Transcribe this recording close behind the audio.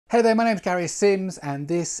Hey there, my name's Gary Sims and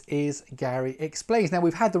this is Gary Explains. Now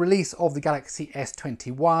we've had the release of the Galaxy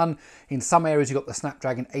S21. In some areas you've got the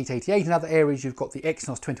Snapdragon 888, in other areas you've got the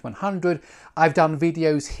Exynos 2100. I've done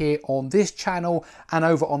videos here on this channel and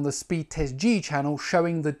over on the Speed Test G channel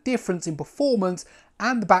showing the difference in performance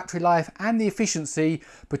and the battery life and the efficiency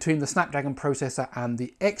between the Snapdragon processor and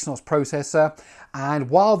the Exynos processor. And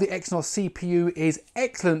while the Exynos CPU is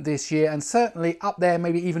excellent this year and certainly up there,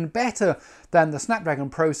 maybe even better than the Snapdragon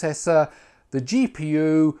processor, the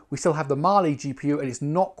GPU, we still have the Mali GPU and it's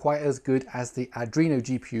not quite as good as the Adreno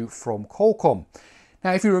GPU from Qualcomm.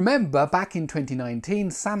 Now, if you remember, back in 2019,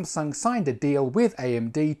 Samsung signed a deal with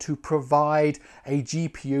AMD to provide a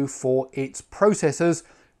GPU for its processors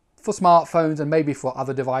for smartphones and maybe for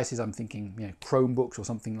other devices. I'm thinking, Chromebooks or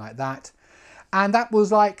something like that. And that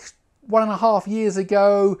was like 1.5 years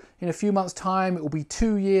ago. In a few months' time, it will be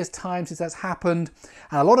 2 years' time since that's happened.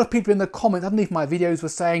 And a lot of people in the comments underneath my videos were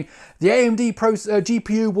saying the AMD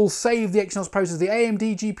GPU will save the Exynos processors. The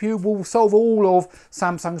AMD GPU will solve all of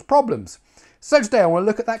Samsung's problems. So today I want to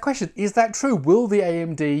look at that question. Is that true? Will the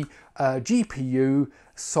AMD GPU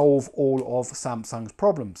solve all of Samsung's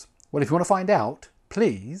problems? Well, if you want to find out,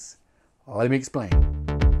 please let me explain.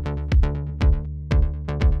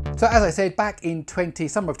 So as I said, back in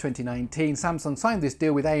summer of 2019, Samsung signed this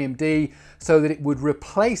deal with AMD so that it would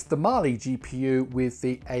replace the Mali GPU with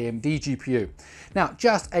the AMD GPU. Now,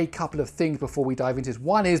 just a couple of things before we dive into this.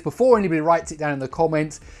 One is, before anybody writes it down in the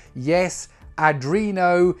comments, yes,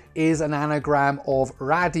 Adreno is an anagram of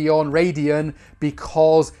Radeon,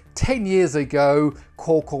 because 10 years ago,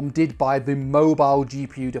 Qualcomm did buy the mobile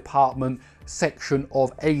GPU department section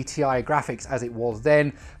of ATI Graphics as it was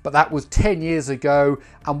then, but that was 10 years ago.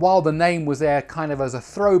 And while the name was there kind of as a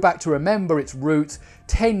throwback to remember its roots,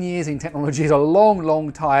 10 years in technology is a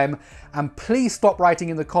long time. And please stop writing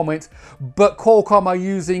in the comments, but Qualcomm are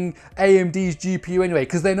using AMD's GPU anyway,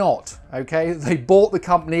 because they're not, okay? They bought the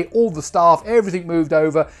company, all the staff, everything moved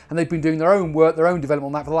over, and they've been doing their own work, their own development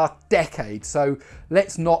on that for the last decade. So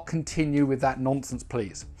let's not continue with that nonsense,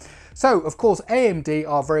 please. So, of course, AMD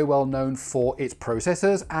are very well known for its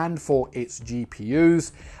processors and for its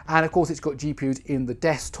GPUs. And of course, it's got GPUs in the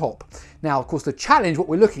desktop. Now, of course, the challenge, what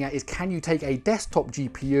we're looking at is, can you take a desktop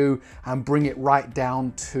GPU and bring it right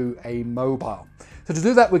down to a mobile? So to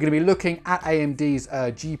do that, we're going to be looking at AMD's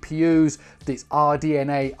GPUs, this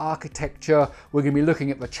RDNA architecture. We're going to be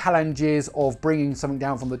looking at the challenges of bringing something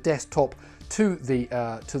down from the desktop to the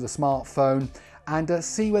smartphone, and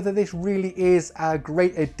see whether this really is as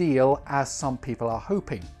great a deal as some people are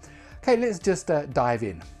hoping. Okay, let's just dive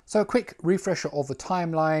in. So a quick refresher of the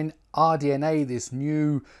timeline. RDNA, this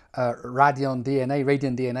new Radeon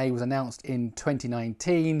DNA was announced in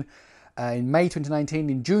 2019. In May 2019,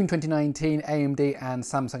 in June 2019, AMD and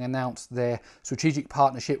Samsung announced their strategic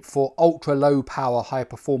partnership for ultra low power high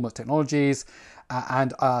performance technologies.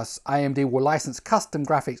 And AMD will license custom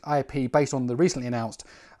graphics IP based on the recently announced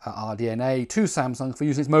RDNA to Samsung for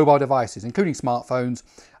use in its mobile devices, including smartphones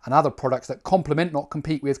and other products that complement, not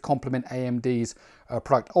compete with, complement AMD's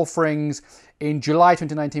product offerings. In July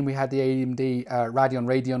 2019, we had the AMD Radeon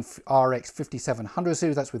RX 5700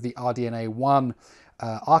 series. That's with the RDNA 1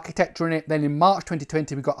 architecture in it. Then in March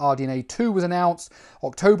 2020, we got RDNA 2 was announced.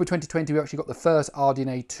 October 2020, we actually got the first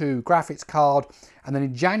RDNA 2 graphics card. And then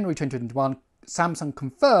in January 2021, Samsung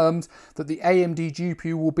confirms that the AMD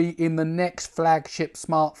GPU will be in the next flagship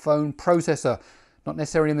smartphone processor. Not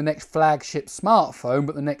necessarily in the next flagship smartphone,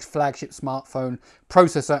 but the next flagship smartphone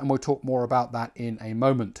processor, and we'll talk more about that in a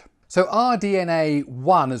moment. So RDNA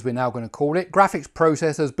 1, as we're now going to call it, graphics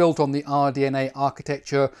processors built on the RDNA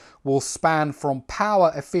architecture, will span from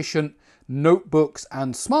power efficient notebooks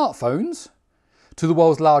and smartphones to the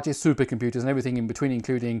world's largest supercomputers and everything in between,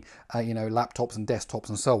 including laptops and desktops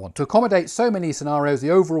and so on. To accommodate so many scenarios,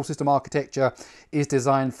 the overall system architecture is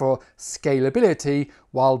designed for scalability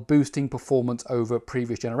while boosting performance over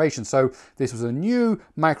previous generations. So this was a new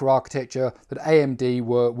microarchitecture that AMD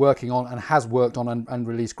were working on and has worked on and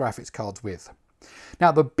released graphics cards with.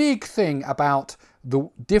 Now, the big thing about the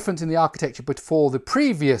difference in the architecture before the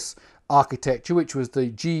previous architecture, which was the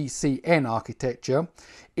GCN architecture,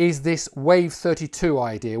 is this Wave 32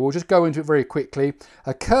 idea. We'll just go into it very quickly.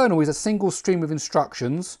 A kernel is a single stream of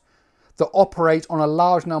instructions that operate on a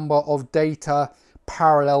large number of data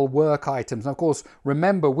parallel work items. And of course,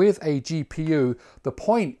 remember, with a GPU, the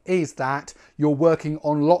point is that you're working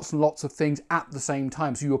on lots and lots of things at the same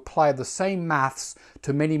time. So you apply the same maths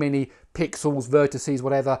to many pixels, vertices,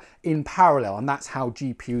 whatever, in parallel. And that's how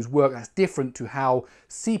GPUs work. That's different to how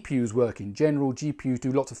CPUs work in general. GPUs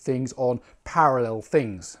do lots of things on parallel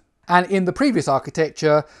things. And in the previous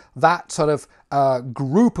architecture, that sort of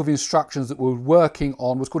group of instructions that we were working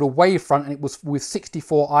on was called a wavefront, and it was with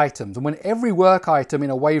 64 items. And when every work item in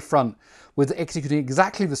a wavefront was executing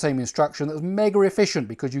exactly the same instruction, that was mega efficient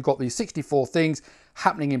because you've got these 64 things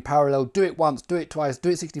happening in parallel. Do it once, do it twice, do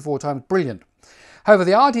it 64 times, brilliant. However,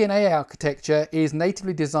 the RDNA architecture is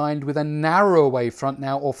natively designed with a narrower wavefront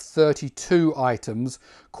now of 32 items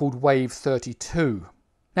called Wave 32.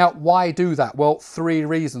 Now, why do that? Well, three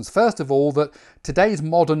reasons. First of all, that today's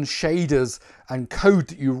modern shaders and code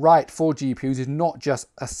that you write for GPUs is not just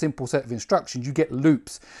a simple set of instructions. You get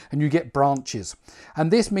loops and you get branches. And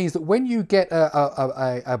this means that when you get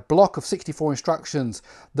a block of 64 instructions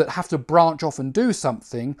that have to branch off and do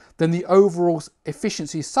something, then the overall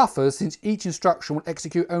efficiency suffers, since each instruction will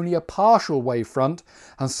execute only a partial wavefront,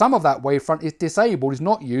 and some of that wavefront is disabled, is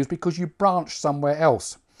not used because you branch somewhere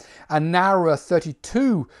else. A narrower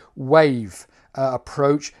 32 wave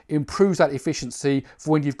approach improves that efficiency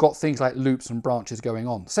for when you've got things like loops and branches going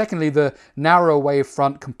on. Secondly, the narrow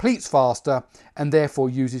wavefront completes faster and therefore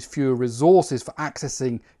uses fewer resources for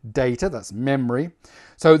accessing data, that's memory.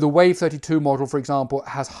 So the Wave 32 model, for example,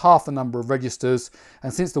 has half the number of registers,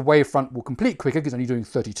 and since the wavefront will complete quicker, because it's only doing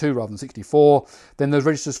 32 rather than 64, then those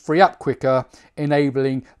registers free up quicker,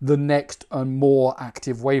 enabling the next and more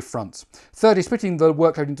active wavefronts. Thirdly, splitting the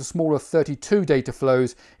workload into smaller 32 data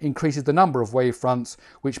flows increases the number of wavefronts,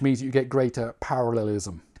 which means you get greater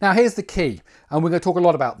parallelism. Now here's the key, and we're going to talk a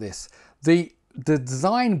lot about this. The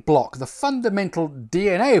design block, the fundamental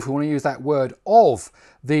DNA, if we want to use that word, of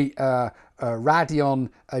the Radeon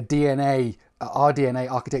RDNA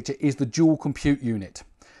architecture is the dual compute unit.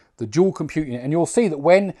 The dual compute unit, and you'll see that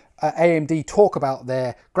when AMD talk about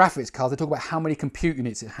their graphics cards, they talk about how many compute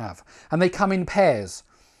units it have, and they come in pairs.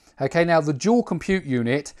 Okay, now the dual compute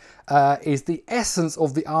unit is the essence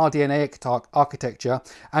of the RDNA architecture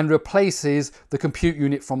and replaces the compute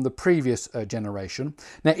unit from the previous generation.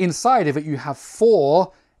 Now inside of it you have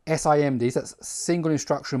 4 SIMDs, that's single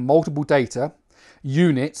instruction multiple data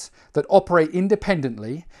units, that operate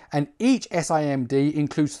independently, and each SIMD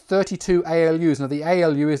includes 32 ALUs. Now the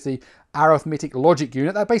ALU is the arithmetic logic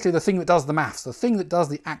unit. That's basically the thing that does the maths, the thing that does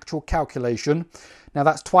the actual calculation. Now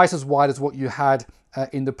that's twice as wide as what you had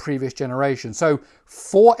in the previous generation. So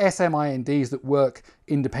 4 SIMDs that work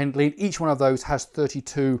independently, and each one of those has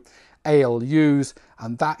 32 ALUs,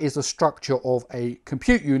 and that is the structure of a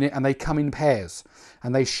compute unit, and they come in pairs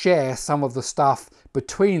and they share some of the stuff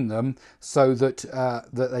between them so that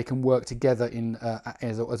that they can work together in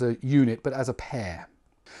as a unit, but as a pair.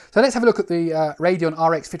 So let's have a look at the Radeon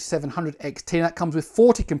RX 5700 XT. That comes with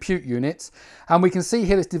 40 compute units, and we can see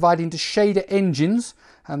here it's divided into shader engines,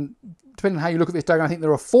 and depending on how you look at this diagram, I think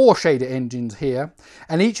there are 4 shader engines here,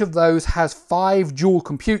 and each of those has 5 dual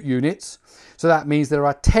compute units. So that means there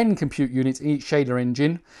are 10 compute units in each shader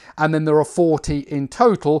engine, and then there are 40 in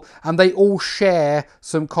total, and they all share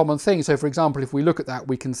some common things. So for example, if we look at that,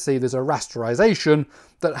 we can see there's a rasterization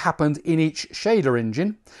that happens in each shader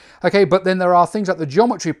engine. Okay, but then there are things like the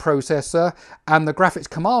geometry processor and the graphics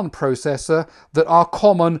command processor that are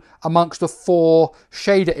common amongst the 4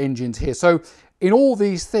 shader engines here. So in all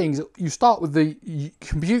these things, you start with the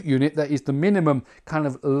compute unit that is the minimum kind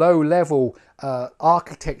of low-level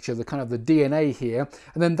architecture, the kind of the DNA here,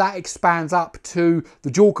 and then that expands up to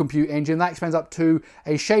the dual compute engine, that expands up to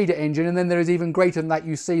a shader engine, and then there is even greater than that.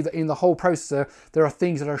 You see that in the whole processor there are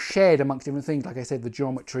things that are shared amongst different things, like I said, the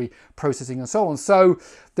geometry processing and so on. So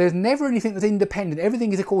there's never anything that's independent.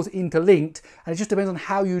 Everything is of course interlinked, and it just depends on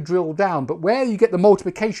how you drill down. But where you get the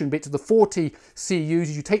multiplication bits of the 40 CUs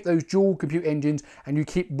is you take those dual compute engines and you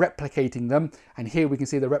keep replicating them, and here we can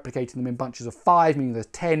see they're replicating them in bunches of 5, meaning there's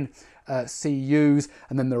 10 CUs,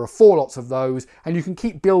 and then there are 4 lots of those, and you can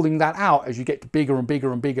keep building that out as you get to bigger and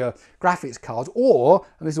bigger and bigger graphics cards. Or,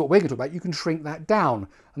 and this is what we're going to talk about, you can shrink that down,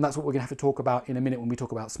 and that's what we're going to have to talk about in a minute when we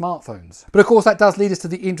talk about smartphones. But of course that does lead us to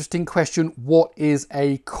the interesting question, what is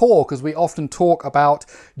a core? Because we often talk about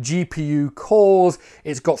GPU cores,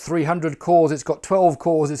 it's got 300 cores, it's got 12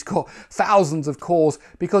 cores, it's got thousands of cores,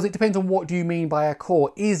 because it depends on what do you mean by a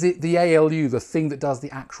core. Is it the ALU, the thing that does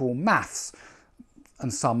the actual maths?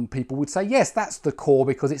 And some people would say, yes, that's the core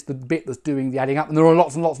because it's the bit that's doing the adding up. And there are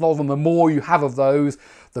lots and lots and lots of them. The more you have of those,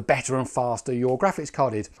 the better and faster your graphics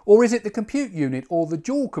card is. Or is it the compute unit or the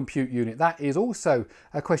dual compute unit? That is also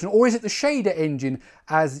a question. Or is it the shader engine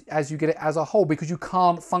as you get it as a whole? Because you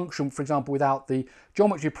can't function, for example, without the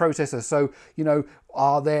geometry processor. So, you know,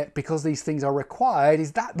 are there, because these things are required,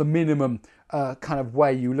 is that the minimum kind of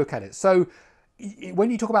way you look at it? So when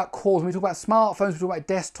you talk about cores, when we talk about smartphones, we talk about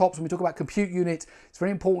desktops, when we talk about compute units, it's very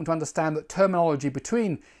important to understand that terminology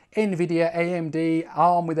between NVIDIA, AMD,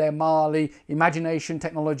 ARM with their Mali, Imagination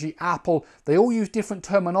Technology, Apple, they all use different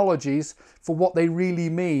terminologies for what they really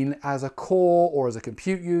mean as a core or as a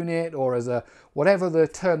compute unit or as a whatever the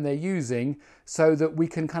term they're using, so that we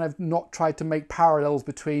can kind of not try to make parallels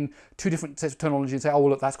between two different sets of terminology and say, oh,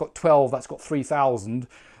 well, look, that's got 12, that's got 3,000.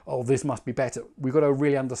 Oh, this must be better. We've got to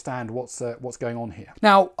really understand what's going on here.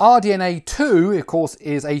 Now, RDNA 2, of course,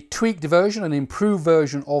 is a tweaked version, an improved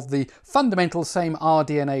version of the fundamental same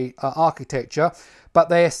RDNA architecture, but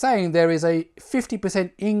they're saying there is a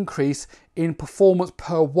 50% increase in performance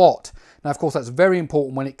per watt. Now, of course, that's very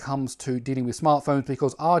important when it comes to dealing with smartphones,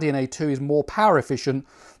 because RDNA 2 is more power efficient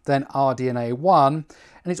than RDNA 1.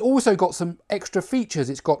 And it's also got some extra features.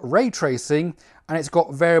 It's got ray tracing and it's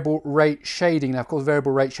got variable rate shading. Now, of course,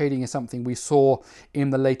 variable rate shading is something we saw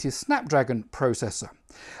in the latest Snapdragon processor.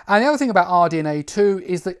 And the other thing about RDNA 2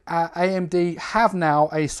 is that AMD have now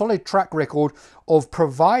a solid track record of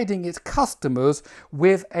providing its customers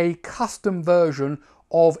with a custom version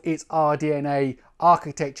of its RDNA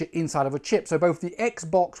architecture inside of a chip. So both the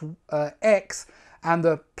Xbox X and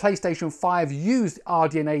the PlayStation 5 used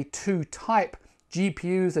RDNA 2 type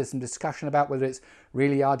GPUs. There's some discussion about whether it's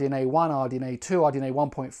really RDNA 1, RDNA 2, RDNA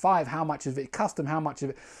 1.5, how much of it custom, how much of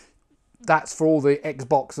it that's for all the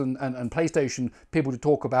Xbox and PlayStation people to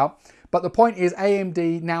talk about. But the point is,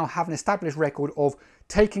 AMD now have an established record of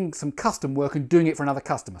taking some custom work and doing it for another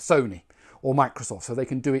customer, Sony or Microsoft, so they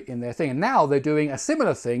can do it in their thing. And now they're doing a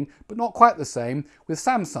similar thing, but not quite the same, with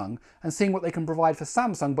Samsung, and seeing what they can provide for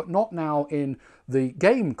Samsung, but not now in the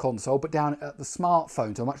game console, but down at the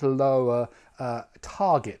smartphone, so a much lower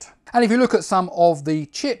target. And if you look at some of the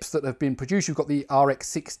chips that have been produced, you've got the RX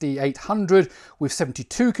 6800 with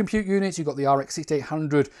 72 compute units, you've got the RX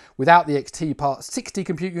 6800 without the XT part, 60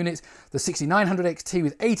 compute units, the 6900 XT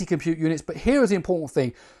with 80 compute units, but here is the important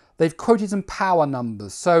thing. They've quoted some power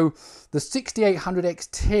numbers. So the 6800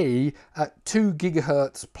 XT at 2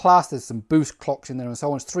 gigahertz plus, there's some boost clocks in there and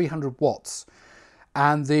so on, is 300 watts.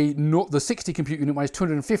 And the 60 compute unit one is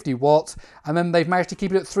 250 watts. And then they've managed to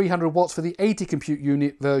keep it at 300 watts for the 80 compute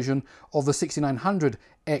unit version of the 6900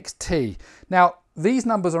 XT. Now, these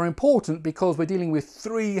numbers are important because we're dealing with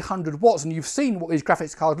 300 watts, and you've seen what these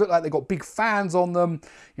graphics cards look like. They've got big fans on them,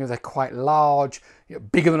 you know, they're quite large, you know,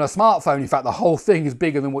 bigger than a smartphone. In fact, the whole thing is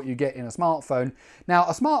bigger than what you get in a smartphone. Now,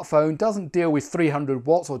 a smartphone doesn't deal with 300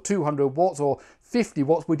 watts or 200 watts or 50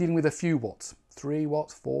 watts. We're dealing with a few watts, 3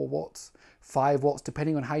 watts, 4 watts, 5 watts,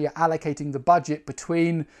 depending on how you're allocating the budget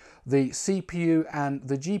between the CPU and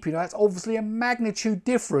the GPU. Now, that's obviously a magnitude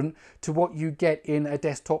different to what you get in a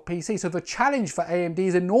desktop PC. So the challenge for AMD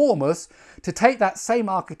is enormous to take that same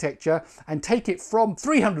architecture and take it from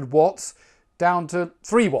 300 watts down to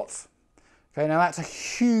 3 watts. Okay, now that's a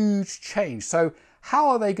huge change. So how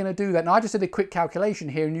are they going to do that? Now, I just did a quick calculation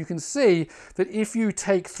here, and you can see that if you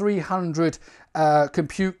take 300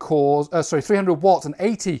 compute cores, 300 watts and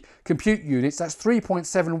 80 compute units, that's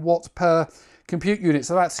 3.7 watts per compute unit.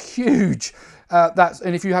 So that's huge.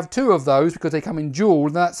 And if you have 2 of those, because they come in dual,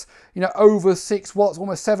 that's, you know, over 6 watts,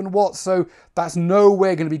 almost 7 watts. So that's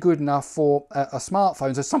nowhere going to be good enough for a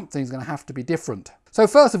smartphone. So something's going to have to be different. So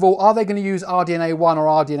first of all, are they going to use RDNA 1 or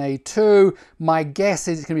RDNA 2? My guess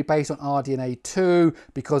is it's going to be based on RDNA 2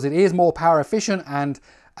 because it is more power efficient, and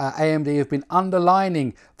AMD have been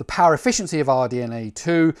underlining the power efficiency of RDNA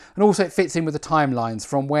 2, and also it fits in with the timelines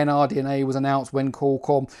from when RDNA was announced, when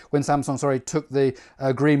Samsung took the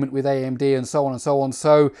agreement with AMD, and so on and so on.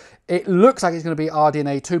 So it looks like it's going to be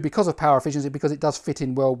RDNA 2 because of power efficiency, because it does fit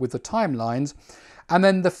in well with the timelines. And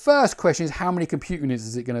then the first question is, how many compute units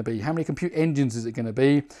is it going to be? How many compute engines is it going to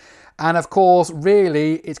be? And of course,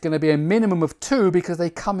 really, it's going to be a minimum of 2 because they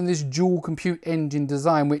come in this dual compute engine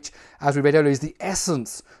design, which, as we read earlier, is the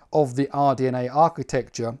essence of the RDNA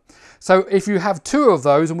architecture. So if you have 2 of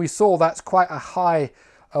those, and we saw that's quite a high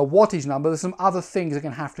wattage number, there's some other things that are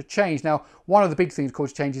going to have to change. Now, one of the big things, of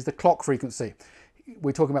course, to change is the clock frequency.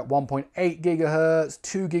 We're talking about 1.8 gigahertz,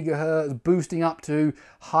 2 gigahertz, boosting up to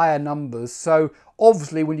higher numbers. So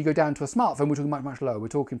obviously, when you go down to a smartphone, we're talking much, much lower. We're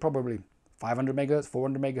talking probably 500 megahertz,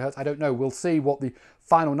 400 megahertz. I don't know. We'll see what the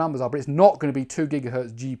final numbers are, but it's not going to be 2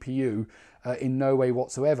 gigahertz GPU in no way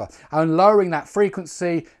whatsoever. And lowering that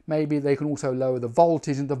frequency, maybe they can also lower the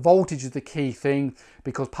voltage, and the voltage is the key thing,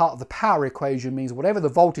 because part of the power equation means whatever the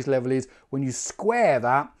voltage level is, when you square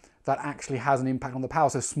that, that actually has an impact on the power.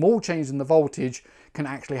 So small changes in the voltage can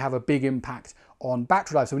actually have a big impact on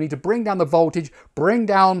battery life. So we need to bring down the voltage, bring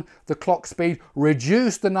down the clock speed,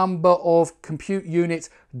 reduce the number of compute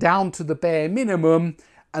units down to the bare minimum,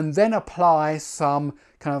 and then apply some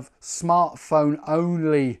kind of smartphone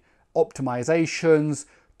only optimizations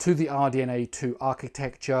to the RDNA 2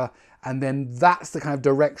 architecture, and then that's the kind of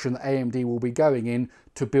direction that AMD will be going in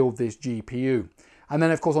to build this GPU. And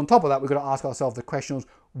then of course on top of that, we've got to ask ourselves the questions,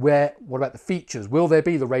 what about the features? Will there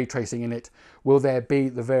be the ray tracing in it? Will there be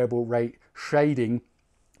the variable rate shading?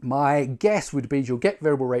 My guess would be you'll get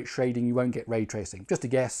variable rate shading, you won't get ray tracing. Just a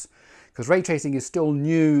guess, because ray tracing is still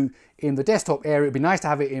new in the desktop area. It'd be nice to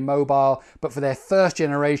have it in mobile, but for their first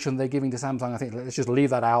generation, they're giving to Samsung, I think let's just leave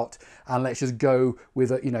that out and let's just go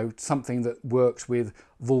with something that works with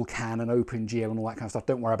Vulkan and OpenGL and all that kind of stuff.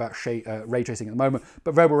 Don't worry about ray tracing at the moment,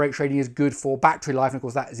 but variable rate shading is good for battery life, and of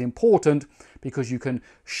course that is important because you can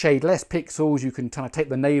shade less pixels, you can kind of take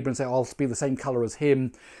the neighbor and say, oh, I'll be the same color as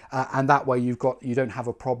him, and that way you don't have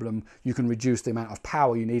a problem. You can reduce the amount of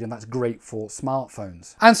power you need, and that's great for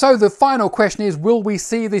smartphones. And so the final question is, will we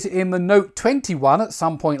see this in the Note 21 at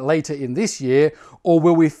some point later in this year, or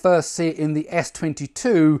will we first see it in the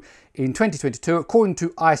S22 in 2022? According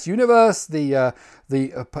to Ice Universe, the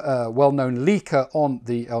well-known leaker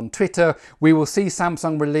on Twitter, we will see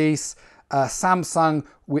Samsung release Samsung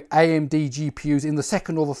with AMD GPUs in the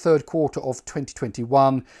second or the third quarter of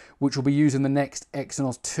 2021, which will be used in the next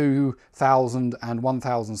Exynos 2000 and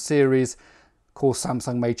 1000 series. Of course,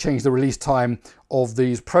 Samsung may change the release time of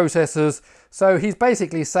these processors. So he's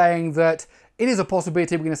basically saying that it is a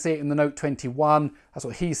possibility we're going to see it in the Note 21. That's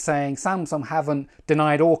what he's saying. Samsung haven't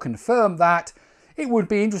denied or confirmed that. It would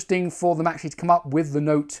be interesting for them actually to come up with the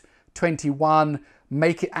Note 21,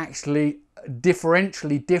 make it actually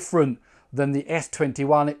differentially different than the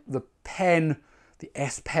S21. The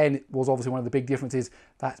S Pen was obviously one of the big differences.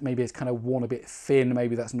 That maybe it's kind of worn a bit thin.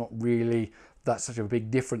 Maybe that's not really such a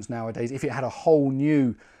big difference nowadays. If it had a whole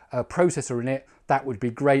new processor in it, that would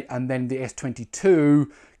be great, and then the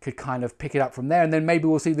S22 could kind of pick it up from there, and then maybe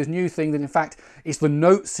we'll see this new thing that in fact it's the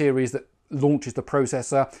Note series that launches the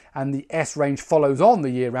processor and the S range follows on the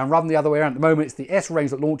year round, rather than the other way around. At the moment it's the S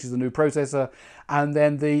range that launches the new processor and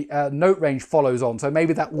then the Note range follows on, so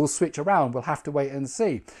maybe that will switch around. We'll have to wait and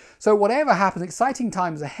see. So whatever happens, exciting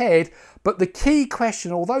times ahead, but the key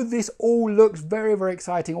question, although this all looks very, very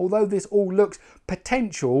exciting, although this all looks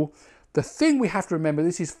potential, the thing we have to remember,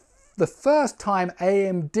 this is the first time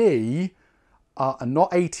AMD and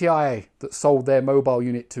not ATI that sold their mobile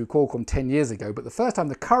unit to Qualcomm 10 years ago, but the first time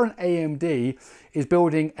the current AMD is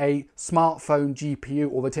building a smartphone GPU,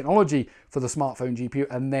 or the technology for the smartphone GPU,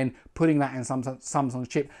 and then putting that in Samsung's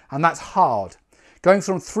chip, and that's hard. Going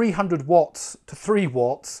from 300 watts to 3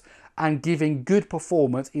 watts and giving good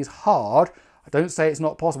performance is hard. I don't say it's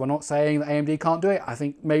not possible. I'm not saying that AMD can't do it. I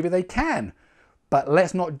think maybe they can, but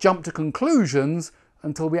let's not jump to conclusions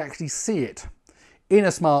until we actually see it in a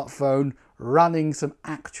smartphone running some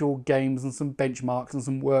actual games and some benchmarks and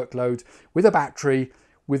some workloads with a battery,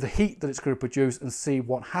 with the heat that it's going to produce, and see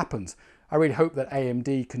what happens. I really hope that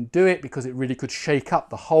AMD can do it because it really could shake up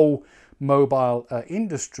the whole mobile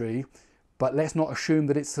industry, but let's not assume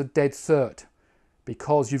that it's a dead cert,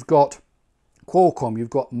 because you've got Qualcomm, you've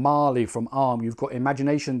got Mali from ARM, you've got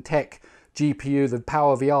Imagination Tech GPU, the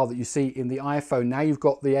Power VR that you see in the iPhone. Now you've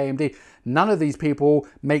got the AMD. None of these people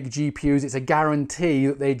make GPUs. It's a guarantee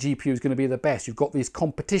that their GPU is going to be the best. You've got this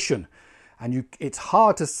competition, and it's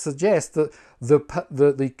hard to suggest that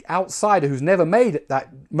the outsider who's never made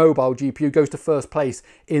that mobile GPU goes to first place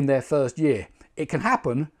in their first year. It can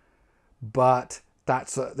happen, but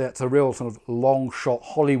that's a real sort of long shot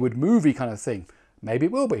Hollywood movie kind of thing. Maybe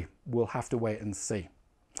it will be. We'll have to wait and see.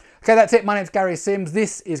 Okay, that's it. My name's Gary Sims.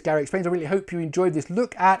 This is Gary Explains. I really hope you enjoyed this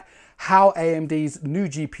look at how AMD's new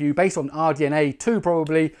GPU, based on RDNA 2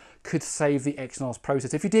 probably, could save the Exynos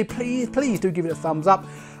processor. If you did, please do give it a thumbs up.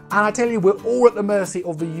 And I tell you, we're all at the mercy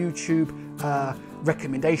of the YouTube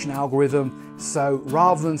recommendation algorithm. So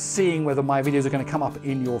rather than seeing whether my videos are going to come up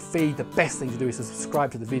in your feed, the best thing to do is to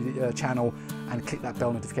subscribe to the video channel and click that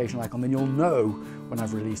bell notification icon. Then you'll know when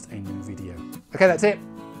I've released a new video. Okay, that's it.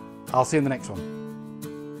 I'll see you in the next one.